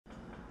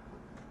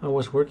I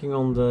was working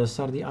on the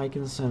Sardi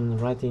icons and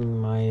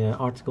writing my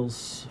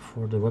articles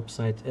for the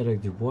website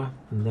Erik Dubois,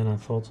 and then I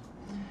thought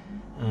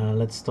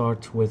let's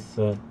start with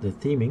the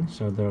theming.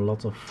 So there are a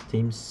lot of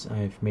themes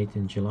I've made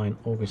in July and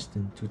August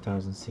in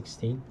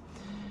 2016,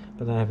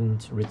 but I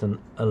haven't written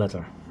a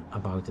letter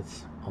about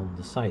it on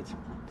the site.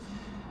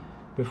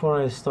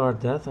 Before I start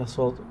that, I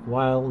thought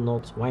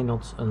why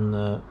not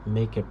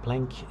make a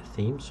plank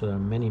theme. So there are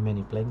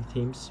many plank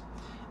themes,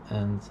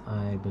 and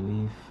I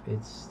believe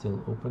it's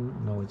still open.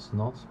 No, it's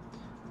not.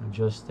 I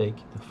just take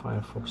the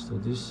Firefox to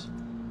this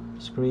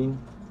screen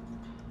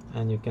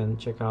and you can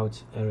check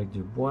out Erik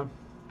Dubois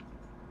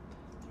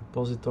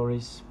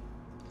repositories.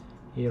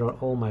 Here are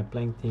all my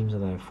plank themes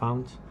that I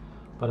found,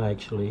 but I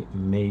actually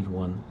made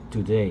one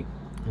today,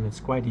 and it's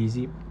quite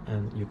easy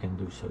and you can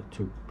do so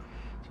too.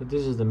 So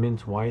this is the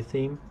Mint Y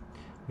theme,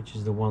 which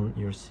is the one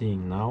you're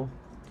seeing now.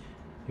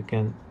 You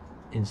can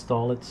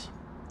install it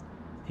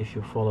if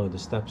you follow the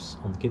steps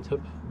on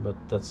GitHub, but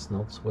that's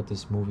not what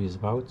this movie is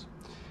about.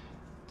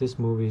 This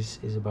movie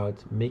is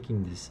about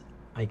making this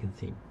icon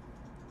theme.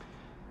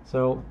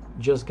 So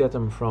just get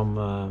them from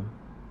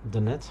the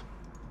net,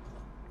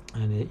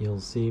 and you'll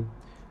see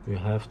you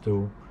have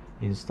to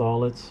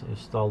install it.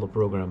 Install the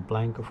program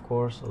Plank, of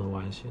course,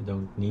 otherwise you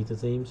don't need the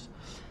themes.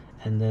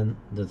 And then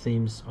the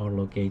themes are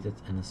located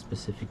in a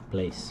specific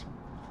place.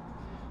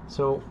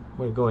 So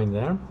we're going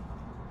there.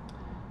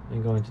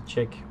 I'm going to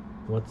check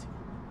what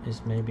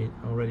is maybe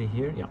already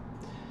here. Yeah.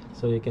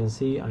 So you can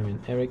see I'm in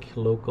Erik,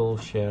 local,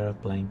 share,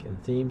 plank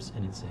and themes,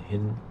 and it's a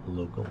hidden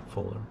local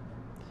folder.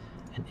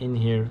 And in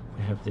here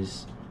we have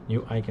this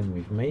new icon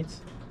we've made,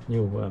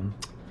 new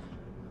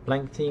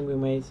plank theme we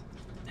made,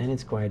 and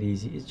it's quite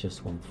easy. It's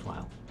just one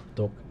file,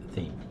 doc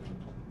theme.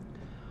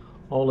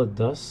 All it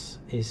does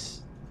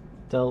is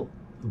tell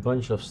a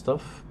bunch of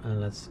stuff,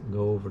 and let's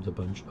go over the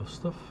bunch of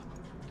stuff.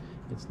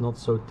 It's not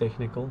so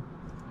technical.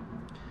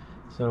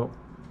 So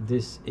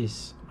this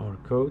is our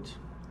code,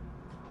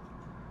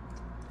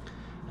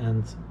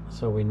 and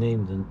so we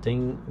named the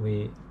thing.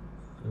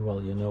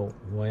 Well, you know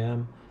who I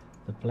am.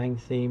 The plank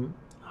theme.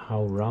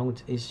 How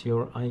round is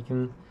your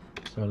icon?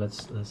 So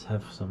let's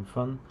have some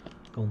fun.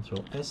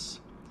 Ctrl S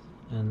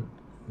and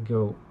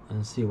go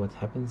and see what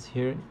happens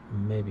here.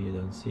 Maybe you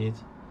don't see it,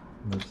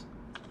 but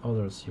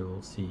others you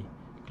will see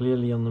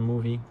clearly on the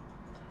movie.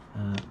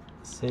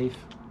 Save.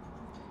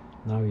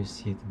 Now you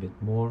see it a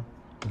bit more.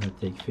 If I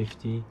take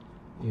 50,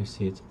 you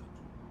see it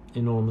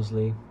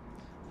enormously.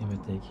 If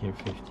I take here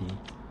 50,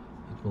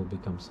 it will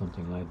become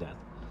something like that.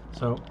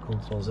 So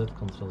Ctrl Z,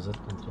 Ctrl Z,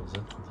 Ctrl Z,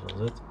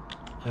 Ctrl Z.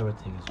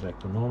 Everything is back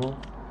to normal.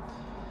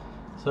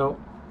 So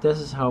this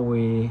is how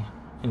we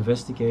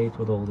investigate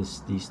what all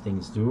these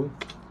things do.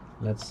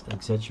 Let's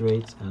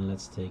exaggerate and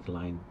let's take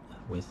line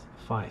width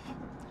 5.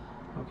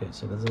 Okay,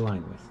 so that's a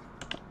line width.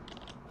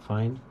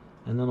 Fine.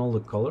 And then all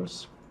the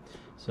colors.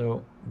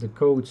 So the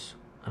codes,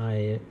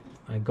 I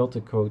got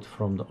the code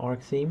from the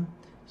arc theme.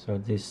 So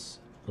this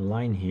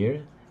line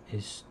here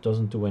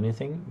doesn't do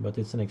anything, but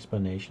it's an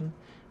explanation.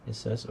 It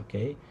says,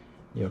 okay,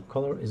 your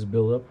color is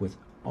built up with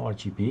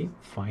RGB,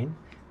 fine,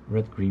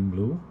 red, green,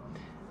 blue,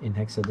 in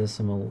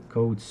hexadecimal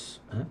codes,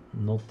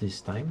 not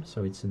this time,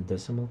 so it's in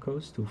decimal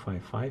codes,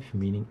 255,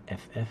 meaning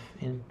FF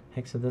in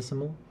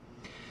hexadecimal.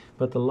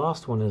 But the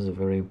last one is a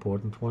very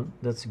important one.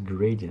 That's a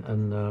gradient,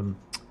 and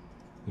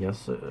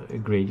yes, a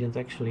gradient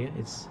actually.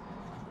 It's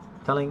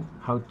telling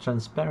how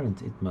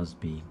transparent it must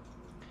be.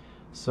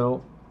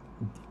 So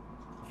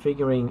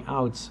figuring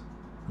out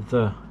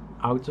the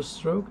outer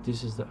stroke,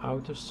 this is the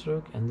outer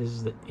stroke and this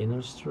is the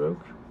inner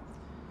stroke,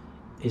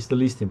 is the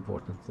least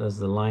important. That's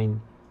the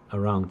line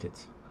around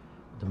it.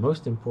 The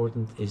most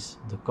important is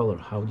the color.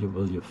 How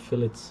will you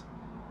fill it,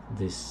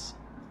 this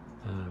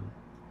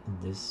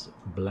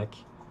black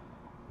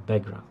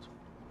background?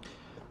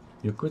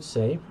 You could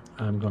say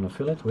I'm gonna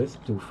fill it with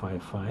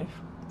 255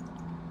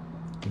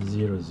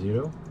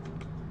 00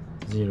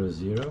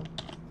 00,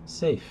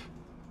 save.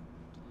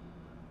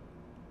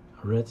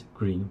 Red,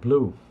 green,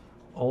 blue.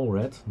 All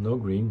red, no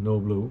green, no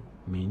blue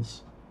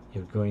means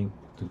you're going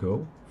to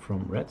go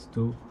from red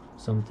to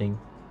something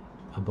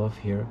above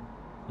here,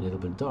 a little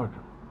bit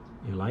darker.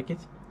 You like it,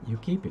 you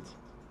keep it.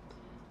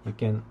 You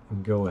can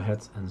go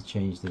ahead and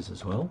change this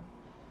as well.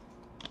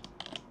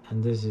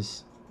 And this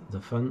is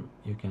the fun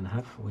you can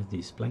have with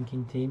these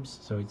planking themes.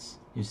 So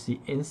you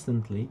see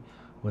instantly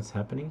what's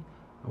happening,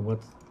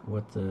 what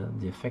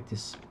the effect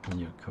is on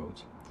your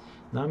code.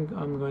 Now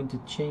I'm going to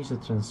change the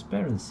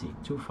transparency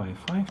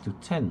 255 to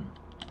 10.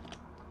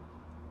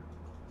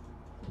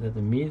 That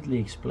immediately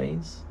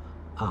explains,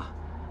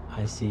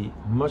 I see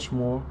much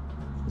more,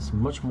 it's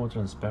much more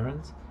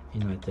transparent.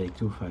 And if I take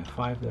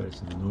 255, there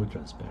is no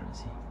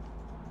transparency.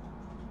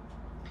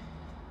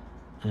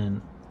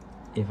 And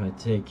if I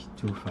take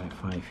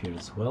 255 here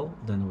as well,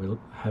 then we'll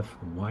have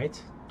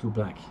white to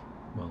black,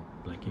 well,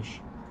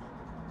 blackish.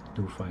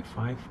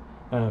 45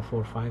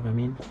 I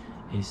mean,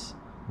 is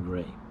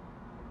gray.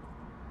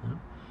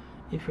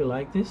 If you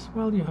like this,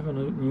 well, you have a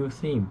new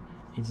theme.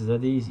 It's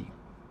that easy.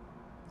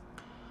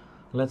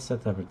 Let's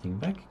set everything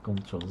back.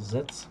 Ctrl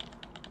Z.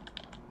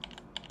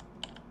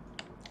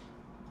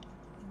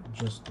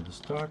 just to the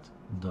start,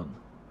 done.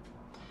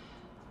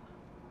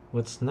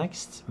 What's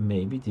next?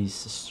 Maybe these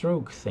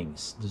stroke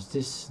things.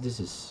 This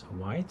is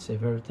white.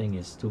 If everything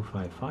is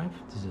 255,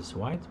 this is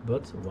white,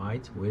 but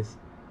white with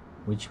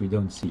which we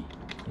don't see.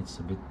 It's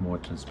a bit more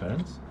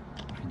transparent.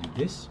 If you do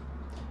this,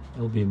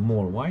 it'll be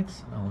more white.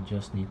 I'll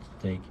just need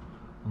to take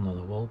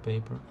another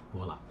wallpaper.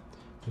 Voila.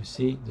 You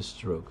see the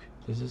stroke.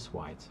 This is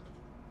white.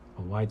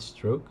 A white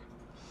stroke.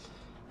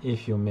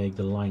 If you make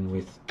the line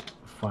width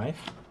 5,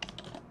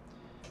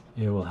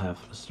 you will have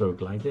a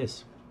stroke like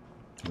this.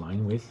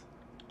 Line width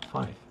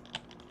 5.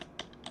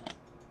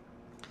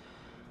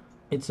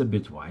 It's a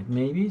bit white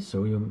maybe,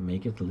 so you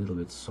make it a little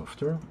bit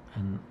softer,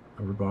 and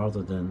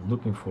rather than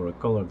looking for a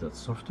color that's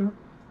softer,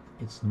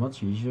 it's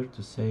much easier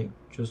to say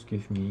just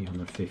give me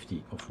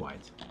 150 of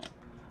white,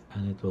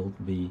 and it will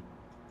be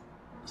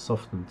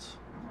softened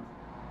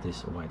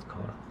this white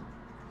color.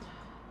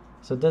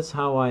 So that's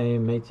how I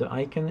made the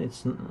icon.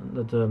 It's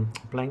the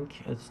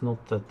blank, it's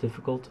not that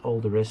difficult.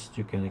 All the rest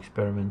you can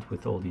experiment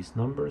with all these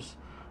numbers,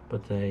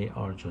 but they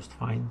are just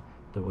fine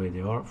the way they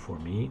are for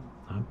me.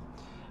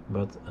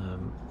 But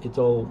it's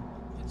all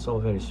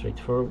very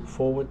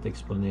straightforward. The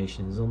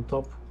explanation is on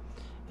top,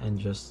 and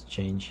just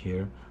change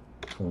here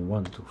from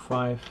 1 to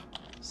 5.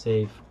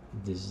 Save.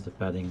 This is the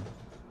padding,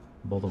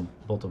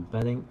 bottom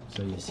padding.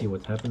 So you see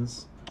what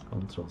happens.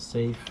 Control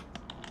save,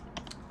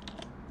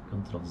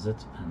 Control Z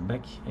and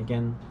back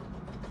again,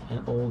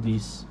 and all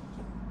these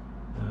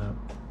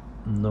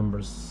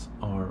numbers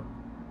are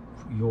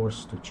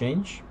yours to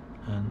change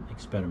and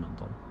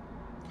experiment on.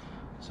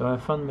 So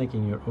have fun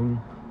making your own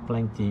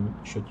plank theme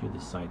should you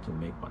decide to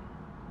make one.